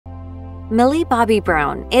Millie Bobby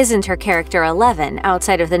Brown isn't her character 11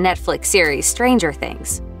 outside of the Netflix series Stranger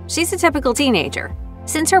Things. She's a typical teenager.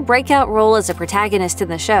 Since her breakout role as a protagonist in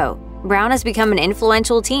the show, Brown has become an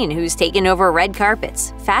influential teen who's taken over red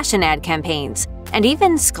carpets, fashion ad campaigns, and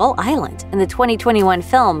even Skull Island in the 2021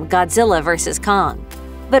 film Godzilla vs. Kong.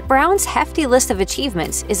 But Brown's hefty list of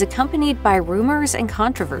achievements is accompanied by rumors and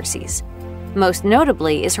controversies. Most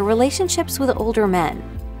notably is her relationships with older men.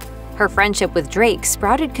 Her friendship with Drake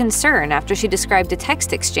sprouted concern after she described a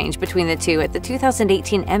text exchange between the two at the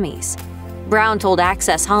 2018 Emmys. Brown told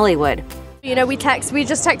Access Hollywood, "You know, we just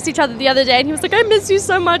texted each other the other day and he was like, I miss you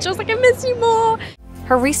so much." I was like, I miss you more.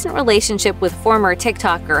 Her recent relationship with former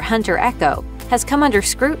TikToker Hunter Echo has come under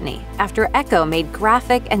scrutiny after Echo made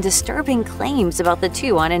graphic and disturbing claims about the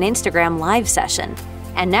two on an Instagram live session.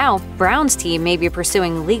 And now, Brown's team may be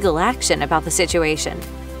pursuing legal action about the situation.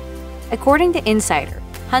 According to Insider,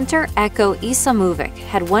 Hunter Echo Isamovic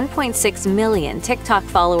had 1.6 million TikTok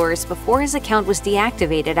followers before his account was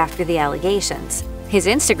deactivated after the allegations. His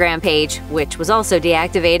Instagram page, which was also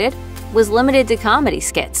deactivated, was limited to comedy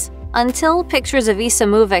skits, until pictures of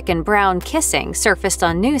Isamovic and Brown kissing surfaced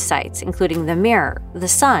on news sites including The Mirror, The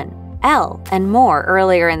Sun, Elle, and more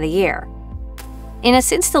earlier in the year. In a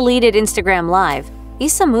since-deleted Instagram Live,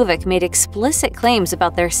 Isamovic made explicit claims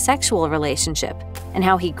about their sexual relationship and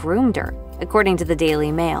how he groomed her, according to the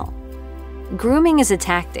Daily Mail. Grooming is a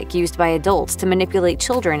tactic used by adults to manipulate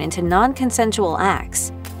children into non-consensual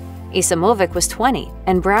acts. Isamovic was 20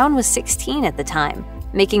 and Brown was 16 at the time,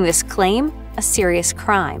 making this claim a serious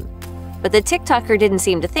crime. But the TikToker didn't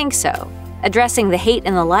seem to think so. Addressing the hate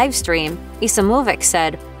in the live stream, Isamovic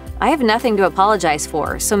said, "I have nothing to apologize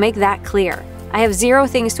for, so make that clear. I have zero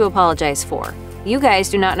things to apologize for. You guys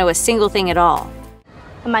do not know a single thing at all."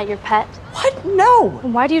 Am I your pet? What? No!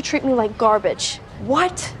 And why do you treat me like garbage?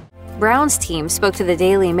 What? Brown's team spoke to the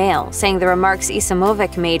Daily Mail, saying the remarks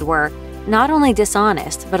Isamovic made were not only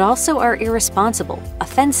dishonest, but also are irresponsible,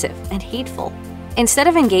 offensive, and hateful. Instead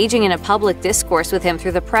of engaging in a public discourse with him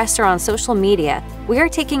through the press or on social media, we are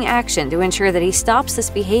taking action to ensure that he stops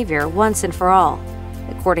this behavior once and for all.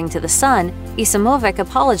 According to The Sun, Isamovic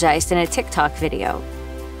apologized in a TikTok video.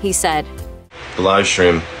 He said, "The live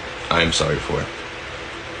stream, I am sorry for.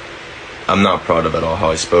 I'm not proud of at all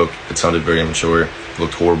how I spoke. It sounded very immature,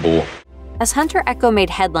 looked horrible." As Hunter Echo made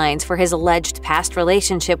headlines for his alleged past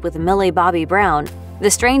relationship with Millie Bobby Brown,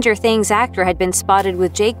 the Stranger Things actor had been spotted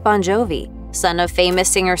with Jake Bon Jovi, son of famous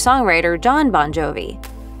singer-songwriter Jon Bon Jovi.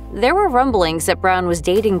 There were rumblings that Brown was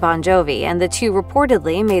dating Bon Jovi, and the two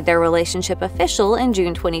reportedly made their relationship official in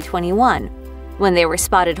June 2021, when they were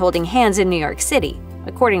spotted holding hands in New York City,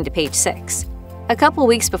 according to Page 6. A couple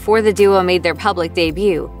weeks before the duo made their public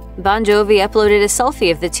debut, Bon Jovi uploaded a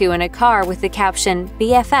selfie of the two in a car with the caption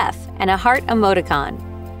BFF and a heart emoticon.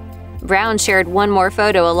 Brown shared one more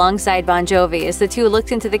photo alongside Bon Jovi as the two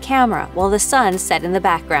looked into the camera while the sun set in the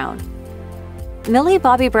background. Millie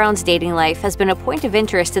Bobby Brown's dating life has been a point of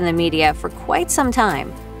interest in the media for quite some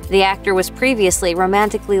time. The actor was previously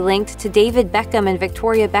romantically linked to David Beckham and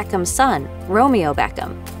Victoria Beckham's son, Romeo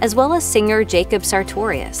Beckham, as well as singer Jacob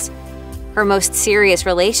Sartorius. Her most serious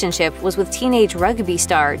relationship was with teenage rugby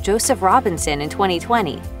star Joseph Robinson in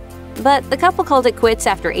 2020. But the couple called it quits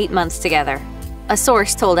after 8 months together. A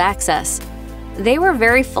source told Access, "They were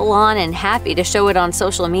very full-on and happy to show it on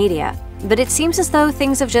social media, but it seems as though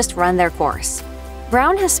things have just run their course."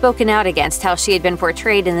 Brown has spoken out against how she had been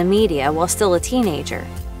portrayed in the media while still a teenager.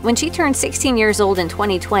 When she turned 16 years old in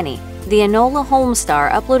 2020, the Enola Holmes star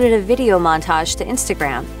uploaded a video montage to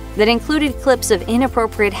Instagram that included clips of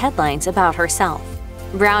inappropriate headlines about herself.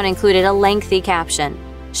 Brown included a lengthy caption.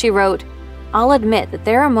 She wrote, "I'll admit that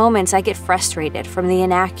there are moments I get frustrated from the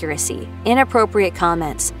inaccuracy, inappropriate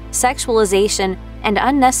comments, sexualization, and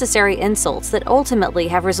unnecessary insults that ultimately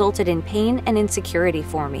have resulted in pain and insecurity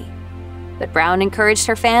for me." But Brown encouraged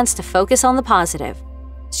her fans to focus on the positive.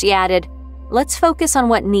 She added, "Let's focus on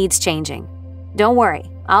what needs changing. Don't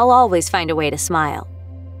worry, I'll always find a way to smile."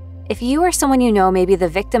 If you or someone you know may be the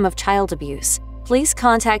victim of child abuse, please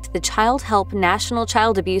contact the Child Help National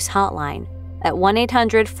Child Abuse Hotline at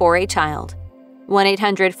 1-800-4A-CHILD,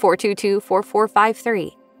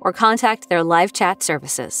 1-800-422-4453, or contact their live chat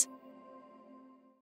services.